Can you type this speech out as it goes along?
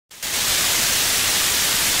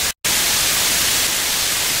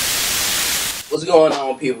What's going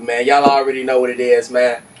on, people, man? Y'all already know what it is,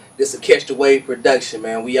 man. This is a Catch the Wave production,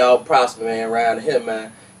 man. We all prosper, man, around here,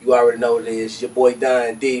 man. You already know what it is. Your boy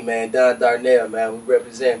Don D, man. Don Darnell, man. We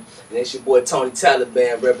represent. And it's your boy Tony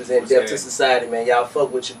Taliban, represent Death to Society, man. Y'all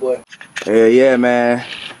fuck with your boy. Yeah, man.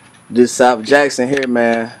 This South Jackson here,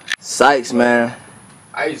 man. Sykes, man.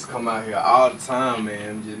 I used to come out here all the time,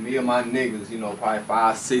 man. Just me and my niggas, you know, probably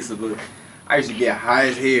 5, 6 of us. I used to get high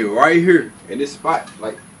as hell right here in this spot.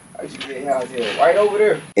 Like, I used to get high as hell right over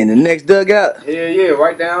there. In the next dugout? Yeah,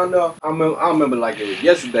 right down there. I remember like it was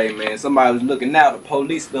yesterday, man. Somebody was looking out. The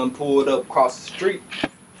police done pulled up across the street.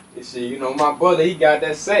 And shit, you know, my brother, he got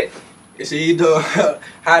that set. And shit, he done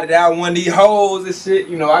hided out one of these holes and shit.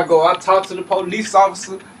 You know, I talk to the police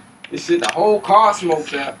officer. And shit, the whole car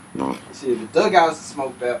smoked out. And shit, the dugouts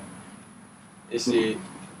smoked out. And shit.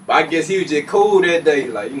 But I guess he was just cool that day.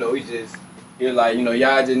 Like, you know, he was like, you know,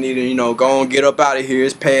 y'all just need to, you know, go and get up out of here.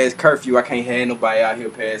 It's past curfew. I can't have nobody out here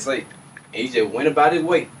past 8. And he just went about his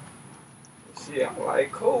way. Shit, I'm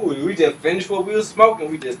like, cool. We just finished what we was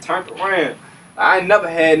smoking. We just turned around. I ain't never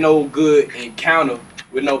had no good encounter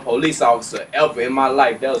with no police officer ever in my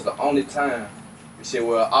life. That was the only time. And shit,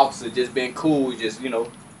 where an officer just been cool, just, you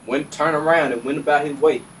know, turned around and went about his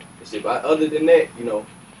way. And shit, but other than that, you know,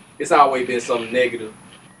 it's always been something negative.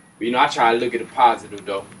 But, you know, I try to look at the positive,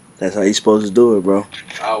 though. That's how you supposed to do it, bro.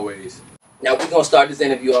 Always. Now, we're going to start this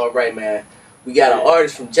interview all right, man. We got an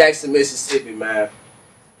artist from Jackson, Mississippi, man.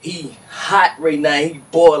 He hot right now. He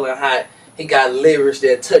boiling hot. He got lyrics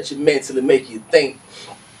that touch you mentally, make you think.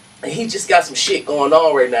 And he just got some shit going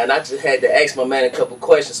on right now. And I just had to ask my man a couple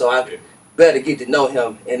questions, so I better get to know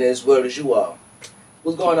him and as well as you all.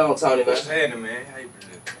 What's going on, Tony, man? What's happening, man? How you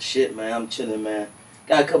doing? Shit, man. I'm chilling, man.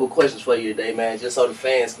 Got a couple questions for you today, man, just so the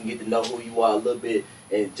fans can get to know who you are a little bit,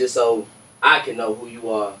 and just so I can know who you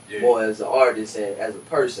are more as an artist and as a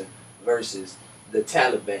person versus the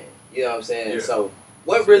Taliban. You know what I'm saying? Yeah. So,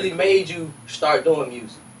 what really made you start doing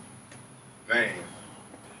music? Man,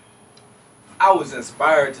 I was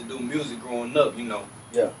inspired to do music growing up, you know.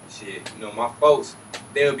 Yeah. Shit, you know, my folks,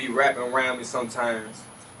 they'll be rapping around me sometimes.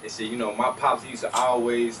 And shit, you know, my pops used to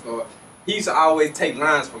always take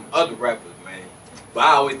lines from other rappers, man. But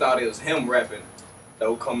I always thought it was him rapping,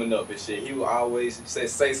 though, coming up and shit. He would always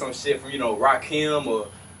say some shit from, you know, Rakim or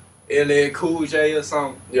LL Cool J or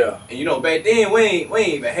something. Yeah. And, you know, back then, we ain't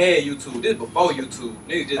even had YouTube. This before YouTube.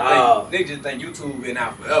 Niggas just think YouTube been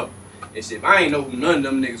out forever. And shit, I ain't know who none of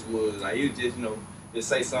them niggas was. Like, you just, you know, just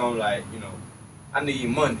say something like, you know, I need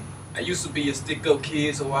money. I used to be a stick-up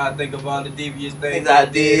kid, so I think of all the devious things I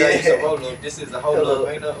did. I used to roll up. This is a whole up.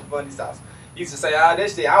 Ain't nothing funny sauce. Used to say all that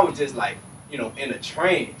shit. I was just like, you know, in a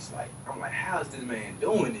trance. Like, I'm like, how is this man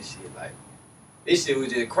doing this shit? Like, this shit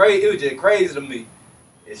was just crazy. It was just crazy to me.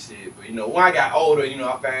 This shit. But, you know, when I got older, you know,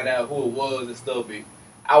 I found out who it was and stuff. But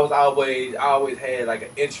I always had like an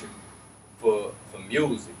interest for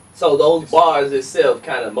music. So those bars itself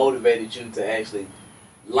kind of motivated you to actually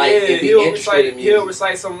like and be interested in music. He'll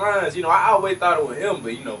recite some lines. You know, I always thought it was him,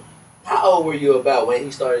 but, you know. How old were you about when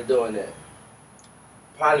he started doing that?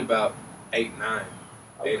 Probably about 8, 9.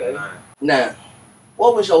 Okay. 8 or 9. Now,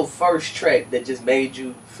 what was your first track that just made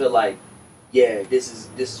you feel like, yeah, this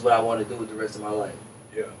is what I want to do with the rest of my life?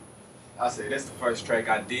 Yeah. I say that's the first track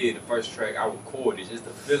I did, the first track I recorded, just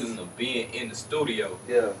the feeling of being in the studio.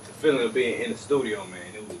 Yeah. The feeling of being in the studio,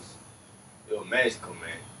 man, it was magical,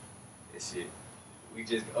 man. That shit. We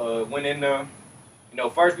just went in there. You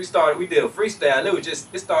know, first we did a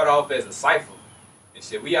freestyle. It started off as a cypher and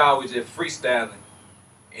shit. We always just freestyling.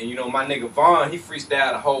 And, you know, my nigga Vaughn, he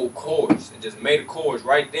freestyled a whole chorus and just made a chorus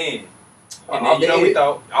right then. And then, you know, we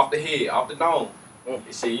thought, off the head, off the dome. And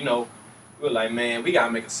shit, you know, we were like, man, we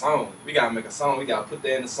gotta make a song. We gotta put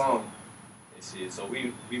that in the song. And shit, so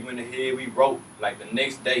we went ahead, we wrote like the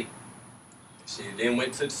next day. And shit, then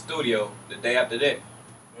went to the studio the day after that.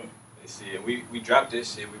 And shit, we dropped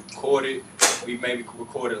this shit, we recorded. We maybe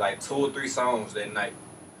recorded like 2 or 3 songs that night.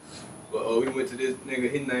 But we went to this nigga,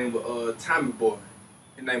 his name was Tommy Boy.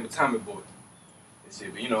 His name was Tommy Boy.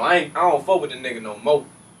 But, you know, I don't fuck with the nigga no more.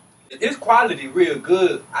 His quality real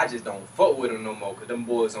good. I just don't fuck with him no more because them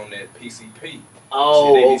boys on that PCP.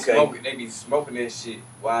 Oh, shit, they be smoking that shit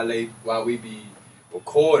while we be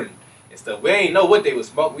recording and stuff. We ain't know what they was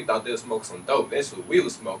smoking. We thought they was smoking some dope. That's what we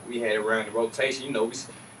was smoking. We had it around the rotation. You know, we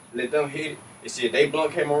let them hit it. And shit, they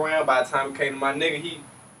blunt came around. By the time it came to my nigga, he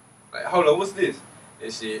like, hold on, what's this?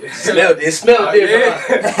 That shit. It smelled different.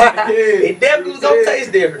 Yeah. It definitely was gonna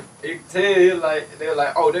taste different. It tell you like they were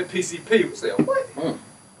like, oh, that PCP. We said, what?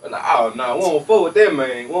 We're like, oh no, we don't fuck with that,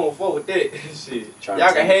 man. We don't fuck with that shit.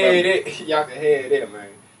 Y'all can have that. Y'all can have that, man.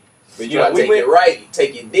 But you know, take it right, you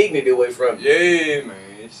take your dignity away from you. Yeah,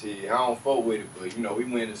 man. Shit, I don't fuck with it, but you know, we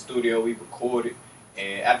went in the studio, we recorded,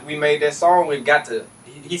 and after we made that song, we got to.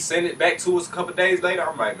 He sent it back to us a couple days later.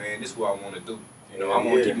 I'm like, man, this is what I want to do. You know, I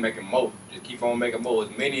want to keep making more. Just keep on making more.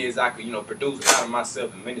 As many as I could, you know, produce out of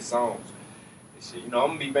myself and many songs. And shit, you know, I'm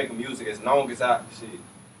gonna be making music as long as I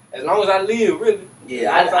live, really.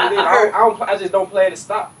 Yeah, I just don't plan to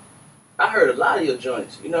stop. I heard a lot of your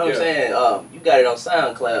joints. You know what I'm saying? You got it on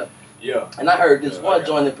SoundCloud. Yeah. And I heard this one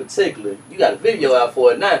joint in particular. You got a video out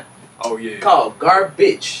for it now. Oh yeah. Called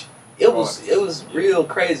Garbage. It was real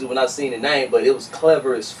crazy when I seen the name, but it was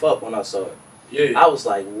clever as fuck when I saw it. Yeah. I was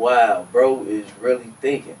like, wow, bro is really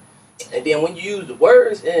thinking. And then when you use the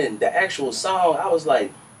words in the actual song, I was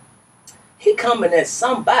like, he coming at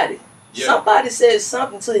somebody. Yeah. Somebody said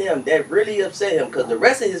something to him that really upset him, because the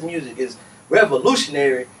rest of his music is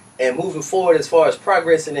revolutionary and moving forward as far as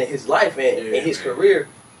progressing in his life and in his career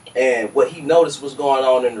and what he noticed was going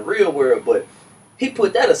on in the real world. But he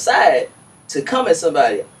put that aside to come at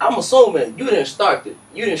somebody. I'm assuming you didn't start it.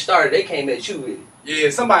 You didn't start it. They came at you with it. Yeah,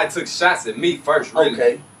 somebody took shots at me first, really.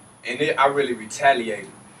 Okay. And then I really retaliated.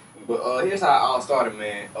 But here's how it all started,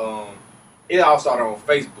 man. It all started on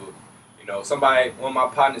Facebook. You know, one of my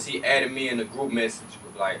partners, he added me in a group message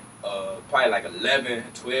with like, probably like 11,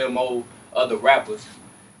 12 more other rappers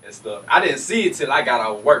and stuff. I didn't see it till I got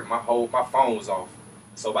out of work. My phone was off.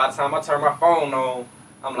 So by the time I turned my phone on,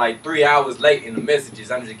 I'm like 3 hours late in the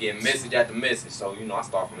messages. I'm just getting message after message. So, you know, I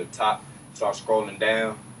start from the top, start scrolling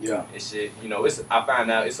down. Yeah. And shit, you know, I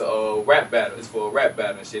find out it's a rap battle. It's for a rap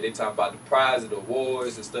battle and shit. They talk about the prize, the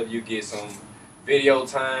awards and stuff. You get some video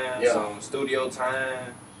time, some studio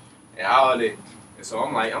time, and all that. And so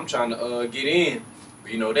I'm like, I'm trying to get in.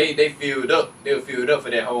 But, you know, they filled up. They were filled up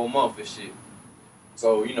for that whole month and shit.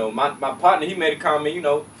 So, you know, my partner, he made a comment, you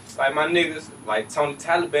know, like my niggas, like Tony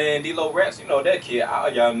Taliban, D-Lo Raps, you know, that kid, all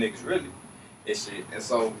y'all niggas really, and shit. And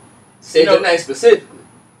so, say your name specifically.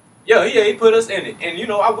 Yeah, he put us in it, and you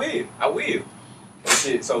know, I will, and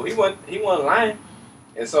shit. So he wasn't lying,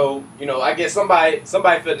 and so, you know, I guess somebody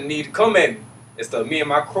felt the need to come at me. It's me and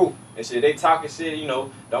my crew and shit. They talking shit, you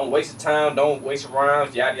know, don't waste your time, don't waste your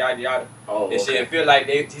rounds, yada yada yada, and shit. And feel like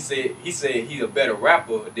he said he's a better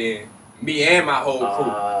rapper than me and my whole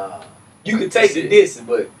crew. You can take the diss,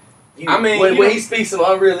 but when he speaks some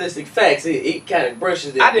unrealistic facts, it kind of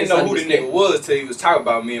brushes it. I didn't know who the nigga was till he was talking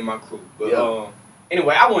about me and my crew. But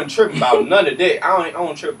anyway, I wasn't tripping about none of that. I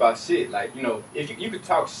don't trip about shit. Like, you know, if you could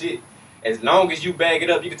talk shit, as long as you bag it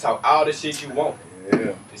up, you can talk all the shit you want.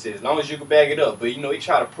 Yeah. He said as long as you can bag it up. But you know, he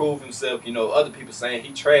try to prove himself. You know, other people saying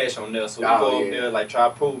he trash on there, so he go up there like try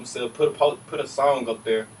to prove himself. Put a song up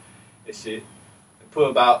there and shit. And put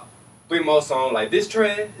about 3 more songs like this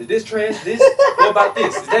trash, is this trash, this, what about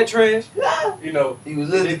this, is that trash? You know. He was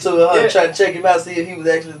listening to it, trying to check him out, see if he was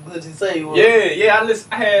actually as good as he say he was. Yeah,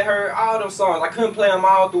 I had heard all them songs. I couldn't play them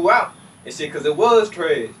all throughout and shit because it was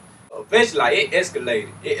trash. Eventually, like, it escalated.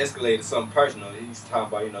 It escalated to something personal. He's talking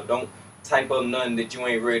about, you know, don't type up nothing that you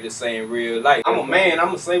ain't ready to say in real life. I'm a man, I'm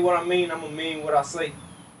going to say what I mean, I'm going to mean what I say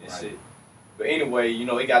and shit. But anyway, you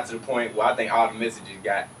know, it got to the point where I think all the messages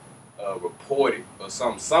got reported or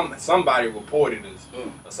something. Somebody reported us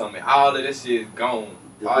or something. All of this shit is gone.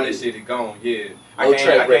 All this shit is gone. Yeah. I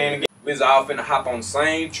can't get. We was all finna hop on the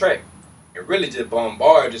same track and really just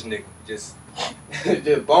bombard this nigga. Just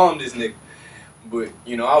bomb this nigga. But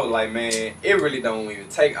you know, I was like, man, it really don't even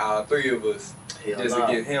take all 3 of us to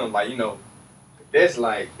get him. Like, you know, that's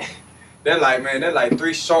like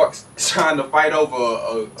 3 sharks trying to fight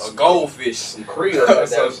over a goldfish. Some Creole or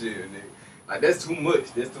some shit, nigga. Like, that's too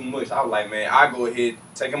much. That's too much. I was like, man, I go ahead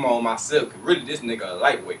take him on myself. Cause really, this nigga a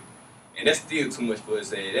lightweight, and that's still too much for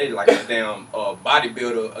his head. They like a damn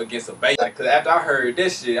bodybuilder against a baby. Like, cause after I heard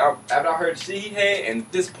this shit, after I heard the shit he had, and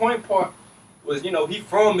this point part was, you know, he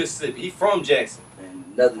from Mississippi, he from Jackson. And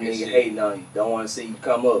another nigga hating on you, don't want to see you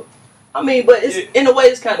come up. I mean, but it's in a way,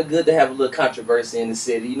 it's kind of good to have a little controversy in the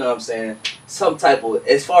city. You know what I'm saying? Some type of,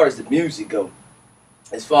 as far as the music go.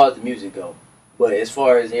 But as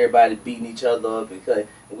far as everybody beating each other up, because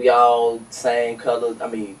we all same color, I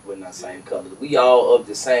mean, we're not same color. We all of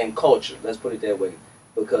the same culture. Let's put it that way.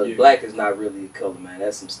 Because black is not really a color, man.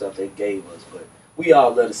 That's some stuff they gave us. But we all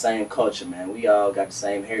love the same culture, man. We all got the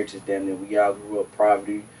same heritage, damn near. We all grew up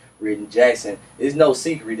poverty-ridden Jackson. It's no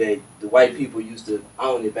secret that the white people used to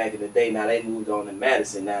own it back in the day. Now they moved on to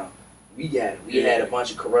Madison now. We got it. We had a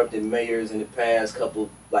bunch of corrupted mayors in the past couple,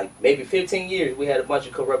 like maybe 15 years. We had a bunch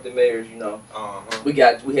of corrupted mayors, you know. We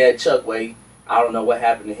had Chuck Wade. I don't know what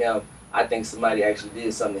happened to him. I think somebody actually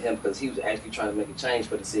did something to him because he was actually trying to make a change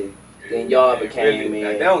for the city. Then y'all man, became really, in.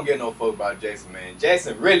 like, they don't get no fuck about Jackson, man.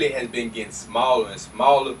 Jackson really has been getting smaller and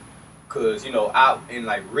smaller, cause you know out in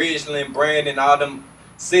like Ridgeland, Brandon, all them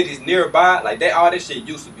cities nearby, like all that shit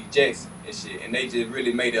used to be Jackson and shit, and they just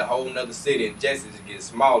really made a whole nother city, and Jackson just getting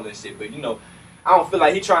smaller and shit. But you know, I don't feel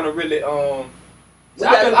like he trying to really We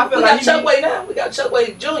got Chuck Way now. We got Chuck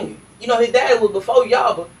Way Jr. You know, his dad was before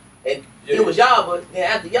Yaba, and it was Yaba. Then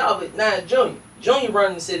after Yaba, now it's Junior. Junior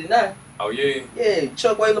running the city now. Oh yeah. Yeah,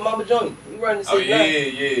 Chuck Way Lamama Jr. He running the city now.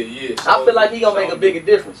 Yeah. I feel like he gonna make a bigger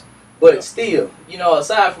difference. But still, you know,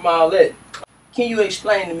 aside from all that, can you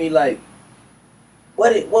explain to me like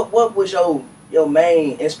what was your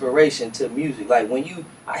main inspiration to music? Like when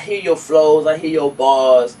I hear your flows, I hear your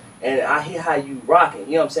bars, and I hear how you rocking.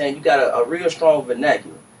 You know what I'm saying? You got a real strong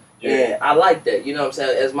vernacular. Yeah. And I like that. You know what I'm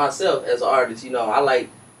saying? As myself, as an artist, you know, I like,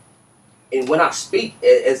 and when I speak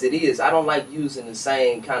as it is, I don't like using the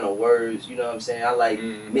same kind of words. You know what I'm saying? I like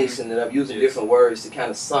mixing it up, using different words to kind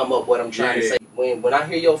of sum up what I'm trying to say. When I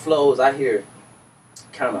hear your flows, I hear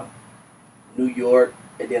kind of New York,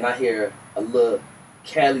 and then I hear a little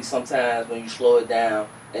Cali sometimes when you slow it down,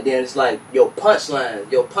 and then it's like your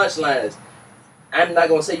punchlines. I'm not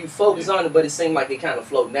gonna say you focus on it, but it seemed like it kind of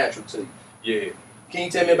flowed natural to you. Yeah. Can you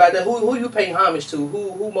tell me about that? Who you pay homage to?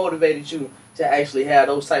 Who motivated you to actually have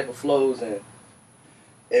those type of flows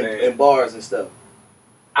and bars and stuff?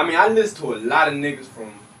 I mean, I listen to a lot of niggas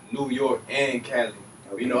from New York and Cali.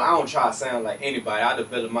 Okay. You know, I don't try to sound like anybody. I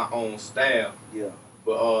develop my own style. Yeah.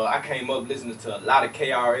 But I came up listening to a lot of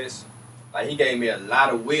KRS. Like, he gave me a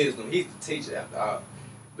lot of wisdom. He's the teacher after all.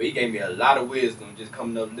 But he gave me a lot of wisdom just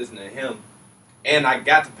coming up listening to him. And I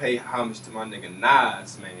got to pay homage to my nigga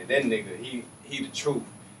Nas, man. That nigga, he the truth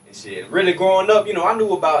and shit. Really growing up, you know, I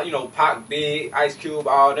knew about, you know, Pac, Big, Ice Cube,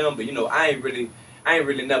 all them, but you know, I ain't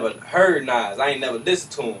really never heard Nas. I ain't never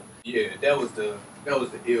listened to him. Yeah, that was the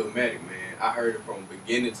Illmatic, man. I heard it from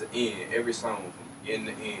beginning to end, every song from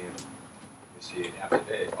beginning to end. And shit, after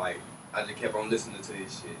that, like, I just kept on listening to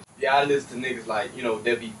his shit. Yeah, I listen to niggas like, you know,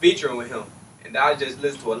 that be featuring with him. And I just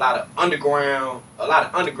listen to a lot of underground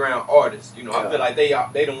artists. You know, I feel like they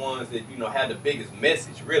the ones that, you know, have the biggest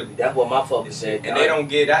message, really. That's what my focus said. And they don't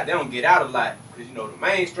get out a lot, because you know the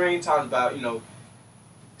mainstream talks about, you know,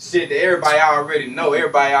 shit that everybody already know,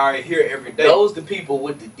 everybody already hear every day. Those the people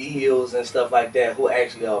with the deals and stuff like that who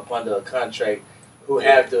actually are up under a contract, who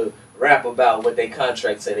have to rap about what they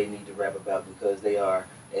contract say they need to rap about, because they are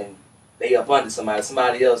they up under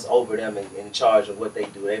somebody else over them in charge of what they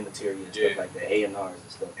do, their material and stuff like that, A&Rs and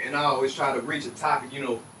stuff. And I always try to reach a topic, you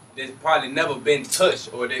know, that's probably never been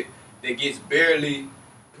touched, or that gets barely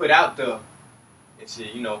put out there and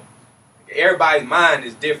shit. You know, everybody's mind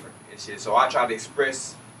is different and shit. So I try to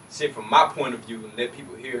express shit from my point of view and let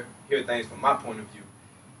people hear things from my point of view.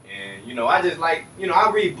 And you know, I just like, you know,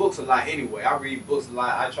 I read books a lot anyway. I read books a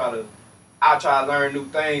lot. I try to learn new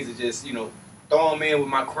things and just, you know, throw them in with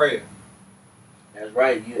my craft. That's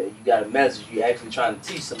right. You got a message. You actually trying to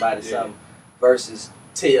teach somebody something versus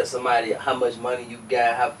tell somebody how much money you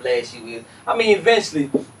got, how flashy you is. I mean,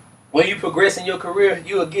 eventually, when you progress in your career,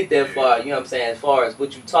 you'll get that far. You know what I'm saying? As far as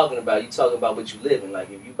what you talking about what you living.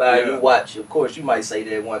 Like if you buy a new watch, of course you might say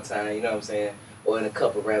that one time. You know what I'm saying? Or in a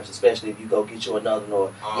couple raps, especially if you go get you another one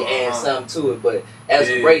or you add something to it. But as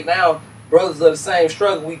of right now, brothers of the same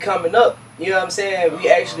struggle, we coming up. You know what I'm saying? We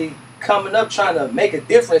actually coming up trying to make a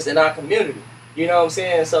difference in our community. You know what I'm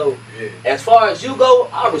saying? So, as far as you go,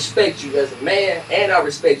 I respect you as a man, and I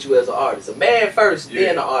respect you as an artist. A man first,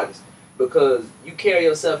 then an artist. Because you carry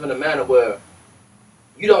yourself in a manner where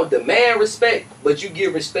you don't demand respect, but you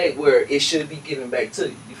give respect where it should be given back to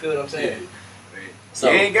you. You feel what I'm saying? So,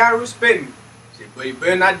 you ain't gotta respect me, but you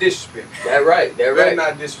better not disrespect me. That right, that right. Better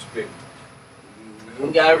not disrespect me.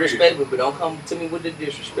 You gotta respect me, but don't come to me with the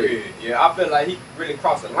disrespect. Yeah, I feel like he really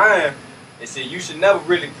crossed the line. And said you should never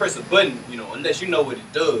really press a button, you know, unless you know what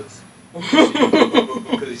it does.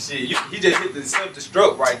 Because shit, he just hit the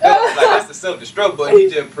self-destruct right there. Like that's the self-destruct button he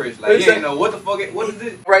just pressed. Like you ain't know what the fuck what is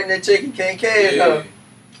it? Writing that check you can't cash.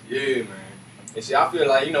 Yeah, man. And shit, I feel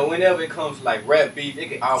like, you know, whenever it comes to like rap beef, it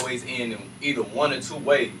can always end in either one or two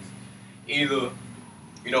ways. Either,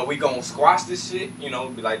 you know, we gonna squash this shit, you know,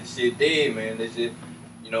 be like this shit dead, man. Let's just,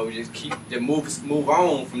 you know, just move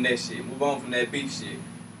on from that shit, move on from that beef shit.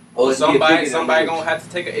 Or somebody gonna have to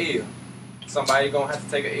take an L. Somebody gonna have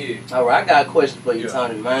to take an L. All right, I got a question for you,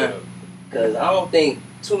 Tony, man. Cause I don't think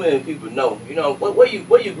too many people know. You know, where you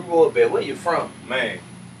grew up at? Where you from? Man,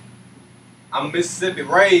 I'm Mississippi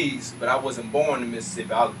raised, but I wasn't born in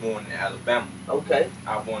Mississippi. I was born in Alabama. Okay.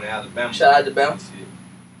 I was born in Alabama. Shout out to Bama.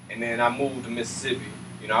 And then I moved to Mississippi.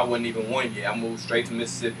 You know, I wasn't even 1 year. I moved straight to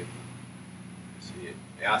Mississippi.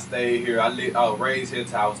 And I stayed here. I was raised here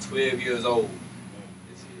till I was 12 years old.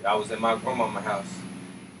 I was in my grandmama's house.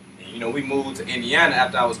 And, you know, we moved to Indiana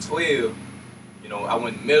after I was 12. You know, I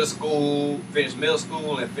went to middle school, finished middle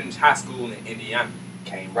school, and finished high school in Indiana.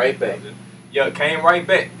 Came right back. Yeah, came right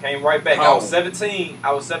back. Home. I was 17.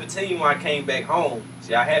 I was 17 when I came back home.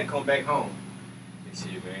 See, I had to come back home. And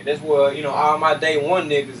shit, man. That's where, you know, all my day one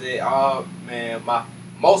niggas at. Man,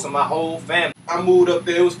 most of my whole family. I moved up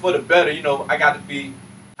there. It was for the better. You know, I got to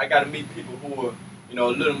meet people who were, you know,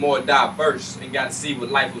 a little more diverse and got to see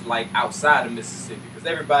what life was like outside of Mississippi. Because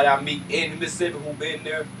everybody I meet in Mississippi who been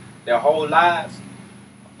there their whole lives,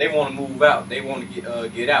 they want to move out. They want to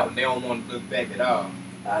get out, and they don't want to look back at all.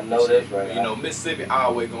 I know that's right. You know, Mississippi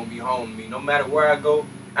always gonna be home to me. No matter where I go,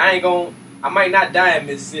 I might not die in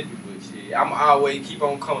Mississippi, but shit, I'm always keep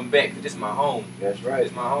on coming back because this is my home. That's right.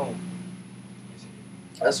 It's my home.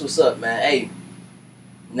 That's what's up, man. Hey,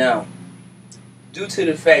 now, due to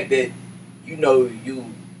the fact that you know you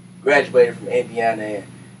graduated from Indiana and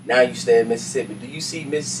now you stay in Mississippi, do you see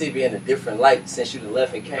Mississippi in a different light since you done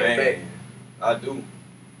left and came back? I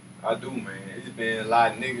do, man. It's been a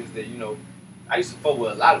lot of niggas that, you know, I used to fuck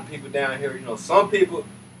with a lot of people down here. You know, some people,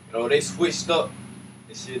 you know, they switched up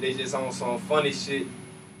and shit. They just on some funny shit.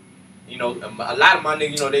 You know, a lot of my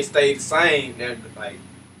niggas, you know, they stayed the same. They're like,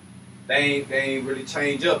 they ain't really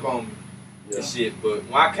change up on me and shit. But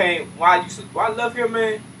when I left here,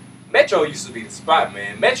 man, Metro used to be the spot,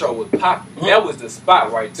 man. Metro was popping. Mm-hmm. That was the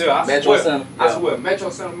spot right there. I swear, Metro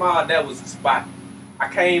Center Mall, that was the spot. I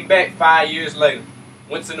came back 5 years later,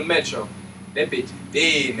 went to the Metro. That bitch is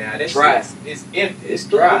dead now. That dry. shit is empty. It's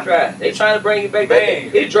dry. They trying to bring it back.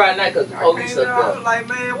 Man, it's dry now because the police up I was there. like,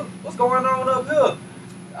 man, what's going on up here?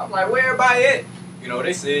 I'm like, where everybody at? You know,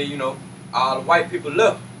 they said, you know, all the white people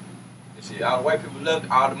left. Shit, all the white people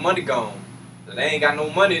left, all the money gone. So they ain't got no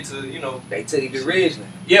money to, you know. They took it to Ridgeland.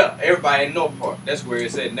 Yeah, everybody in North Park. That's where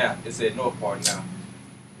it's at now. It's at North Park now.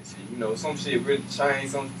 Shit, you know, some shit really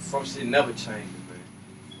changed. Some shit never changed.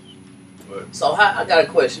 So I got a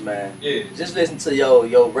question, man. Yeah. Just listen to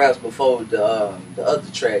your raps before the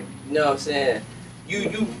other track. You know what I'm saying?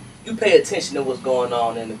 You pay attention to what's going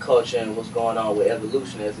on in the culture and what's going on with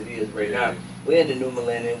evolution as it is right now. We're in the new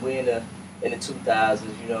millennium. We're in the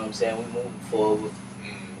 2000s. You know what I'm saying? We're moving forward.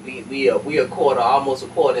 We almost a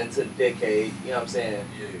quarter into the decade. You know what I'm saying?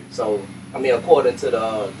 Yeah. So I mean a quarter into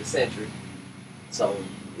the century. So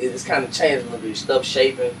it's kind of changed a little bit. Stuff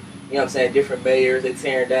shaping. You know what I'm saying? Different mayors, they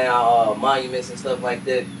tearing down monuments and stuff like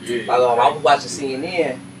that. Yeah, like, I was watching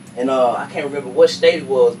CNN, and I can't remember what state it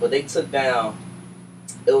was, but they took down,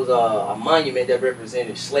 it was a monument that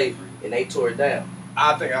represented slavery, and they tore it down.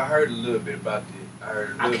 I think I heard a little bit about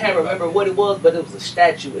that. I can't remember what it was, but it was a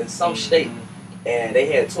statue in some state, and they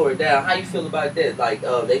had tore it down. How you feel about that? Like,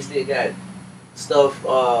 they still got stuff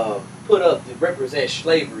put up to represent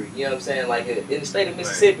slavery, you know what I'm saying? Like in the state of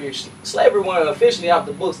Mississippi, slavery wasn't officially off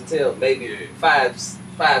the books until maybe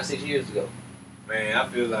 5-6 years ago. Man, I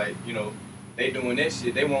feel like, you know, they doing that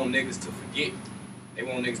shit. They want niggas to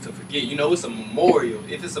forget. You know, it's a memorial.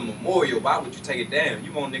 If it's a memorial, why would you take it down?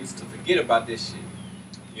 You want niggas to forget about this shit.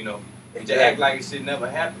 You know, and to act like it shit never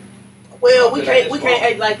happened. Well, we can't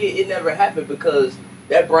act like it never happened because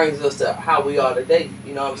that brings us to how we are today.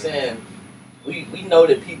 You know what I'm saying? We know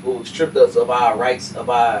that people stripped us of our rights,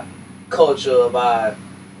 of our culture, of our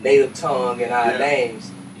native tongue and our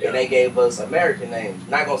names, and they gave us American names.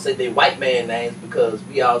 Not gonna say they white man names because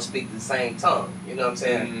we all speak the same tongue. You know what I'm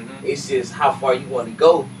saying? It's just how far you want to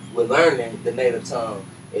go with learning the native tongue,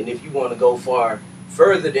 and if you want to go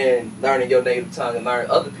further than learning your native tongue and learn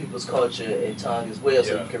other people's culture and tongue as well,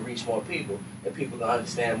 so you can reach more people and people can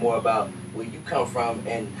understand more about where you come from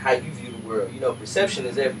and how you view the world. You know, perception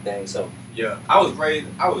is everything. So. Yeah, I was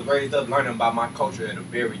raised up learning about my culture at a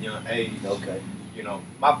very young age. Okay. You know,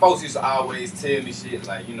 my folks used to always tell me shit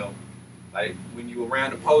like, you know, like when you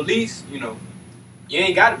around the police, you know, you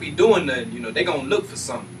ain't got to be doing nothing. You know, they gonna look for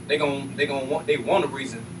something. They want a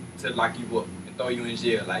reason to lock you up and throw you in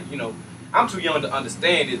jail. Like, you know, I'm too young to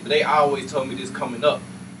understand this, but they always told me this coming up.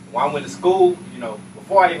 When I went to school, you know,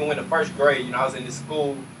 before I even went to first grade, you know, I was in this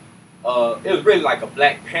school. It was really like a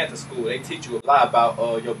Black Panther school. They teach you a lot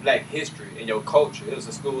about your black history and your culture. It was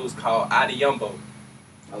a school. It was called Adiyumbo.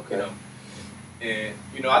 Okay. You know, and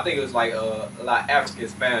you know, I think it was like a lot of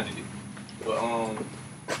Africans founded it. But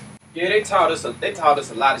yeah, they taught us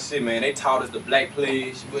a lot of shit, man. They taught us the Black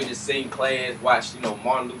Pledge. We just sing class, watch, you know,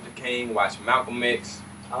 Martin Luther King, watch Malcolm X.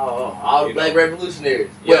 Oh, all the Black revolutionaries.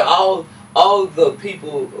 Yeah. Well, all the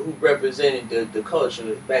people who represented the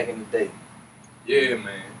culture back in the day. Yeah,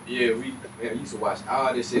 man. Yeah, we used to watch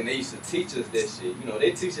all this shit, and they used to teach us that shit. You know,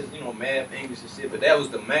 they teach us, math, English, and shit, but that was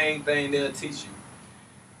the main thing they'll teach you.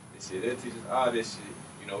 This shit, they'll teach us all this shit.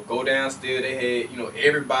 You know, go downstairs, they had,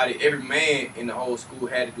 every man in the whole school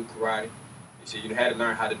had to do karate. And shit, you had to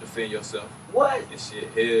learn how to defend yourself. What? And shit,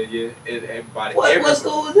 hell yeah. Everybody. What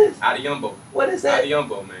school was this? Out of Yumbo. What is that? Out of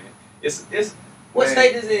Yumbo, man. It's what man,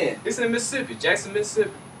 state is it in? It's in Mississippi, Jackson,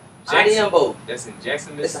 Mississippi. Out of Yumbo. That's in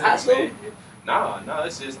Jackson, Mississippi. It's a high school? Man. Nah,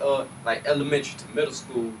 it's just like elementary to middle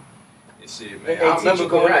school and shit, man. And I remember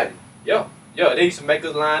karate. Yeah, they used to make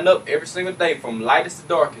us line up every single day from lightest to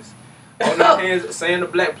darkest. On our hands saying the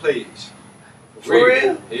black pledge. For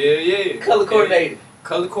real? Yeah. Color coordinated.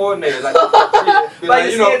 Color coordinated. Like, I'm in front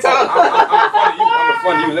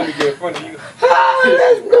of you. Let me get in front of you.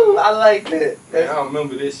 That's cool. I like that. Man, I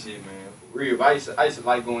remember this shit, man. For real. I used to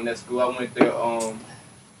like going to that school. I went there,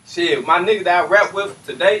 shit, my nigga that I rap with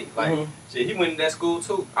today, like, shit, he went to that school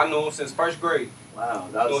too. I know him since first grade. Wow,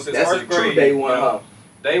 that's a true day one, huh?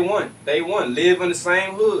 Day one. Live in the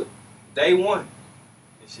same hood. Day one.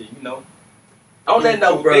 And shit, On that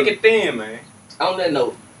note, bro. Make it thin, man. On that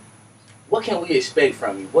note, what can we expect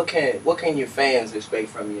from you? What can your fans expect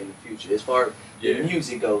from you in the future as far as the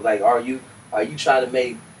music goes? Like, are you trying to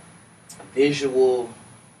make visual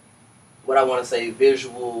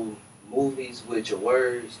movies with your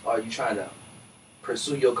words? Are you trying to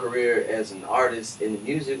pursue your career as an artist in the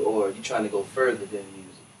music, or are you trying to go further than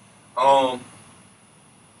music?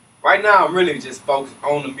 Right now I'm really just focused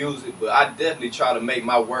on the music, but I definitely try to make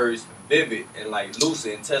my words vivid and like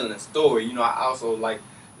lucid and telling a story. I also like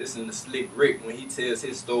listening to Slick Rick when he tells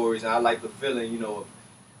his stories, and I like the feeling,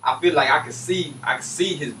 I feel like I can see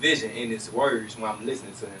his vision in his words when I'm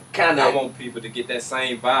listening to him. I want people to get that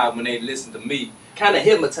same vibe when they listen to me. Kind of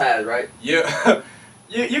hypnotized, right? Yeah.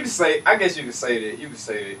 you can say, I guess you can say that. You can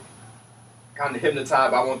say that. Kind of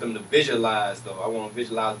hypnotized, but I want them to visualize, though. I want to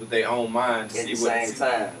visualize with their own mind to see what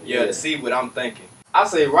to see what I'm thinking. I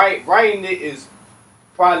say writing it is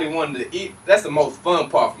probably that's the most fun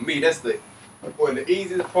part for me. That's the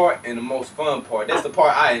easiest part and the most fun part. That's the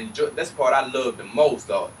part I enjoy. That's the part I love the most,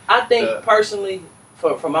 though. I think personally,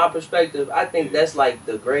 from my perspective, I think that's like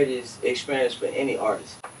the greatest experience for any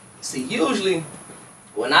artist. See, usually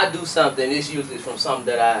when I do something, it's usually from something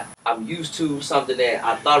that I'm used to, something that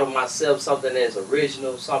I thought of myself, something that's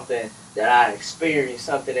original, something that I experienced,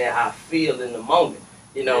 something that I feel in the moment.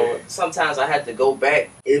 Sometimes I have to go back.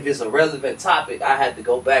 If it's a relevant topic, I have to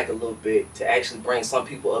go back a little bit to actually bring some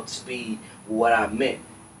people up to speed with what I meant.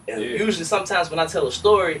 And usually sometimes when I tell a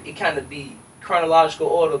story, it kind of be chronological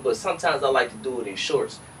order, but sometimes I like to do it in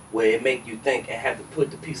shorts where it make you think and have to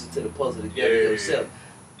put the pieces to the puzzle together yourself.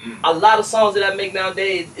 A lot of songs that I make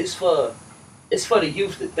nowadays is for the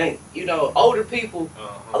youth to think. Older people,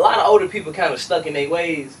 a lot of older people kind of stuck in their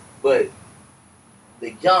ways, but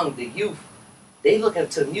the youth, they looking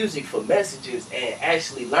to music for messages and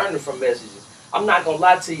actually learning from messages. I'm not gonna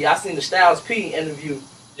lie to you, I seen the Styles P interview.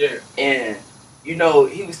 Yeah. And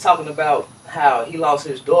he was talking about how he lost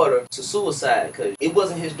his daughter to suicide because it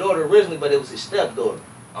wasn't his daughter originally, but it was his stepdaughter.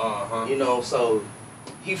 So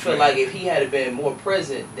he felt like if he had been more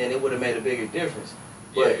present, then it would have made a bigger difference.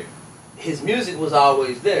 But his music was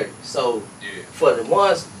always there. So for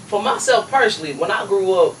myself personally, when I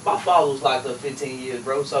grew up, my father was locked up 15 years,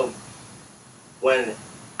 bro. So when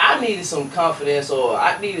I needed some confidence or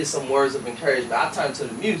I needed some words of encouragement, I turned to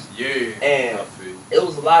the music. Yeah. And it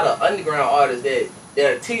was a lot of underground artists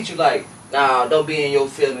that'll teach you like, nah, don't be in your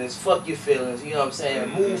feelings, fuck your feelings, you know what I'm saying?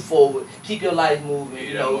 Move forward, keep your life moving,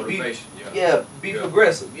 be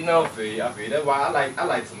progressive, I feel you. That's why I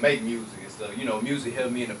like to make music and stuff. Music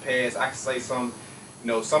helped me in the past. I can say something,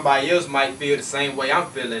 somebody else might feel the same way I'm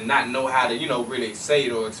feeling, not know how to, really say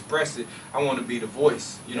it or express it. I want to be the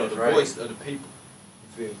voice, voice of the people. You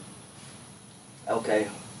feel me? Okay.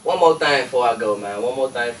 One more thing before I go, man. One more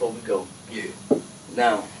thing before we go. Yeah.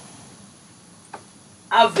 Now,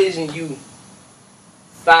 I vision you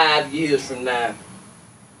 5 years from now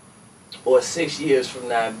or 6 years from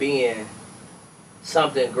now being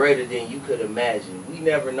something greater than you could imagine. We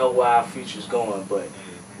never know where our future's going, but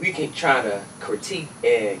we can try to critique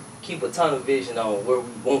and keep a ton of vision on where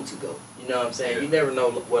we want to go. You know what I'm saying? You never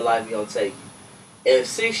know where life is going to take you. In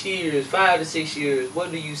 6 years, 5 to 6 years, what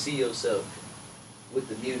do you see yourself with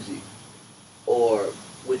the music or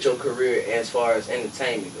with your career as far as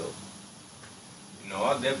entertainment goes?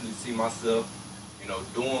 I definitely see myself,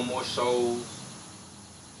 doing more shows,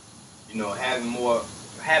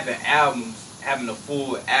 having albums, having a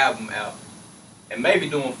full album out, and maybe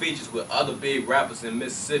doing features with other big rappers in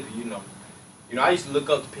Mississippi. I used to look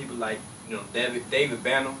up to people like, David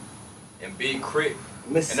Banner and Big Crit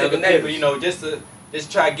and Mississippi other people, natives.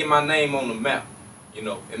 just try to get my name on the map, in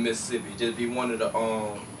Mississippi. Just be one of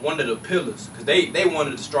the pillars, cause they one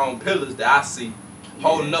of the strong pillars that I see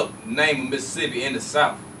holding up the name of Mississippi in the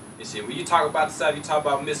South. And shit, when you talk about the South, you talk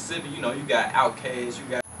about Mississippi. You got Outkast,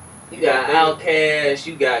 You got Outkast,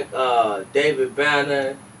 you got David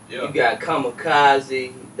Banner, yeah. you got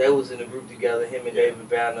Kamikaze. They was in a group together, him and David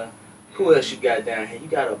Banner. Who else you got down here? You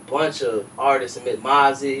got a bunch of artists in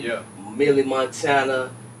Mozzie, Yeah. Millie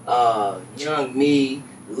Montana, Young Me,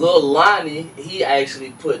 Lil Lonnie. He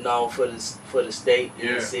actually putting on for the state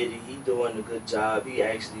in the city. He doing a good job. He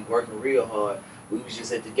actually working real hard. We was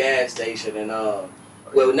just at the gas station and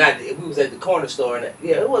we was at the corner store and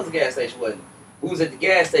it was a gas station, wasn't it? We was at the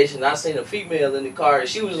gas station and I seen a female in the car and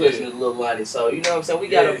she was listening to Lil Lonnie. So you know what I'm saying? We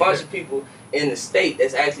got a bunch of people in the state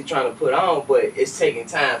that's actually trying to put on, but it's taking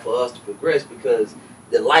time for us to progress because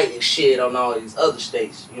the light is shed on all these other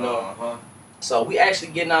states, So we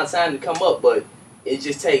actually getting our time to come up, but it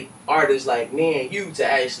just take artists like me and you to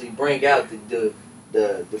actually bring out the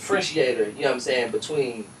differentiator, you know what I'm saying,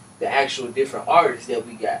 between the actual different artists that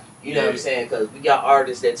we got. You know what I'm saying? Because we got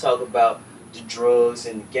artists that talk about the drugs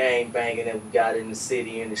and the gang banging that we got in the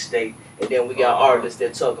city and the state, and then we got artists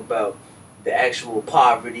that talk about the actual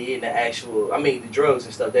poverty and the drugs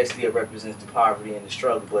and stuff. That still represents the poverty and the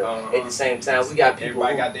struggle, but at the same time, we got people.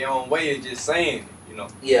 Everybody got their own way of just saying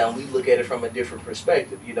it, Yeah, and we look at it from a different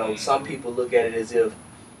perspective. Some people look at it as if,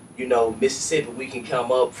 Mississippi, we can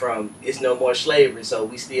come up from, it's no more slavery, so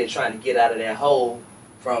we still trying to get out of that hole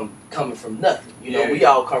from coming from nothing. We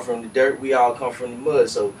all come from the dirt, we all come from the mud,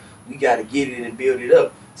 so we got to get it and build it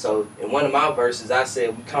up. So in one of my verses, I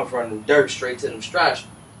said we come from the dirt straight to them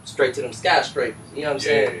skyscrapers. You know what I'm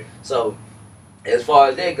saying? So as far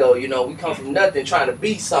as that go, we come from nothing trying to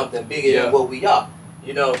be something bigger than what we are.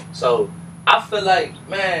 So I feel like,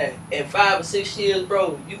 man, in 5 or 6 years,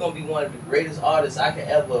 bro, you're going to be one of the greatest artists I could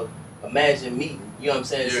ever imagine meeting. You know what I'm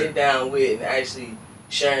saying? Sit down with and actually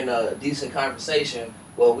sharing a decent conversation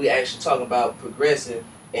where we actually talking about progressing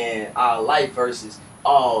in our life versus,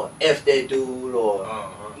 oh, F that dude, or,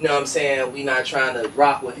 you know what I'm saying, we not trying to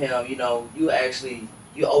rock with him.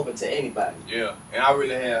 You're open to anybody. Yeah, and I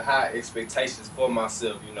really have high expectations for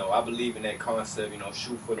myself. I believe in that concept,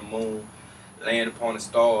 shoot for the moon, land upon the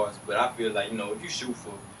stars. But I feel like, if you shoot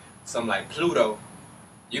for something like Pluto,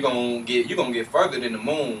 you're gonna get further than the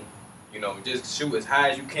moon. Just shoot as high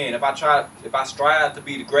as you can. If I strive to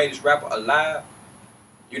be the greatest rapper alive,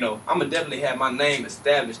 I'ma definitely have my name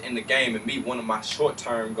established in the game and meet one of my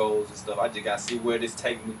short-term goals and stuff. I just gotta see where this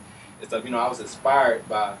take me and stuff. I was inspired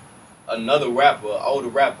by another rapper, an older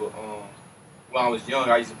rapper. When I was young,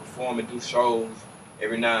 I used to perform and do shows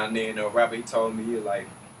every now and then. A rapper, he told me, if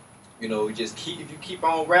you keep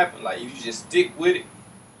on rapping, like if you just stick with it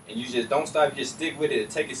and you just don't stop, you just stick with it and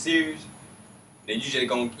take it serious, then you ain't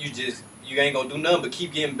gonna do nothing but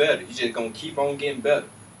keep getting better. You just gonna keep on getting better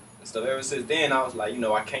and stuff. Ever since then, I was like,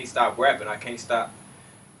 I can't stop rapping. I can't stop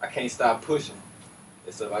pushing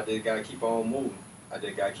and stuff. I just gotta keep on moving. I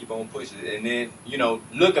just gotta keep on pushing it. And then,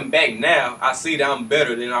 looking back now, I see that I'm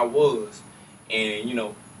better than I was.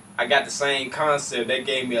 And, I got the same concept that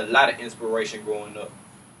gave me a lot of inspiration growing up.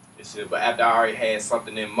 But after I already had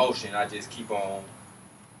something in motion, I just keep on,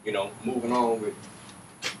 moving on with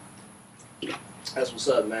it. That's what's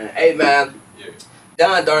up, man. Hey, man. Yeah.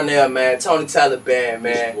 Don Darnell, man. Tony Taliban,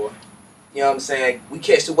 man. Boy. You know what I'm saying? We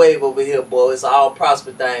catch the wave over here, boy. It's an all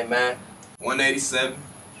prosper thing, man. 187.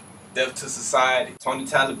 Death to Society. Tony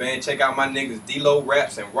Taliban. Check out my niggas D-Lo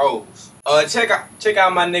Raps and Rolls. Check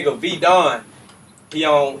out my nigga V Don. He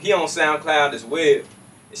on SoundCloud as well.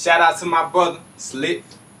 And shout out to my brother Slick.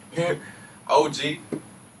 OG.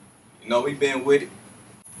 We been with it.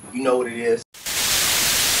 You know what it is.